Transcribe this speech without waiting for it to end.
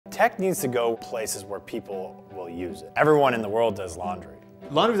Tech needs to go places where people will use it. Everyone in the world does laundry.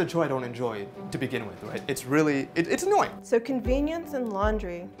 Laundry is a chore I don't enjoy to begin with, right? It's really, it's annoying. So convenience and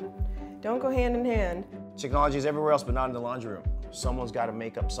laundry don't go hand in hand. Technology is everywhere else but not in the laundry room. Someone's got to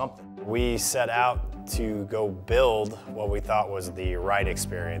make up something. We set out to go build what we thought was the right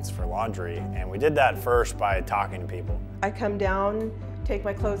experience for laundry, and we did that first by talking to people. I come down, take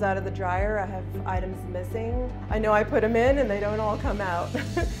my clothes out of the dryer, I have items missing. I know I put them in and they don't all come out.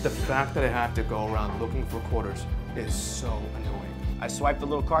 The fact that I have to go around looking for quarters is so annoying. I swipe the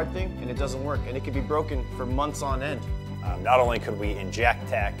little card thing and it doesn't work, and it could be broken for months on end. Not only could we inject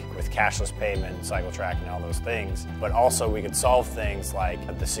tech with cashless payment, cycle tracking, all those things, but also we could solve things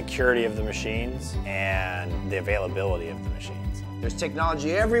like the security of the machines and the availability of the machines. There's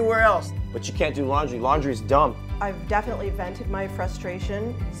technology everywhere else, but you can't do laundry. Laundry is dumb. I've definitely vented my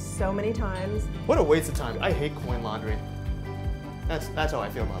frustration so many times. What a waste of time. I hate coin laundry. That's how I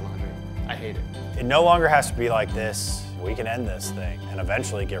feel about laundry. I hate it. It no longer has to be like this. We can end this thing and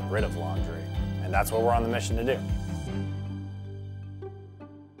eventually get rid of laundry. And that's what we're on the mission to do.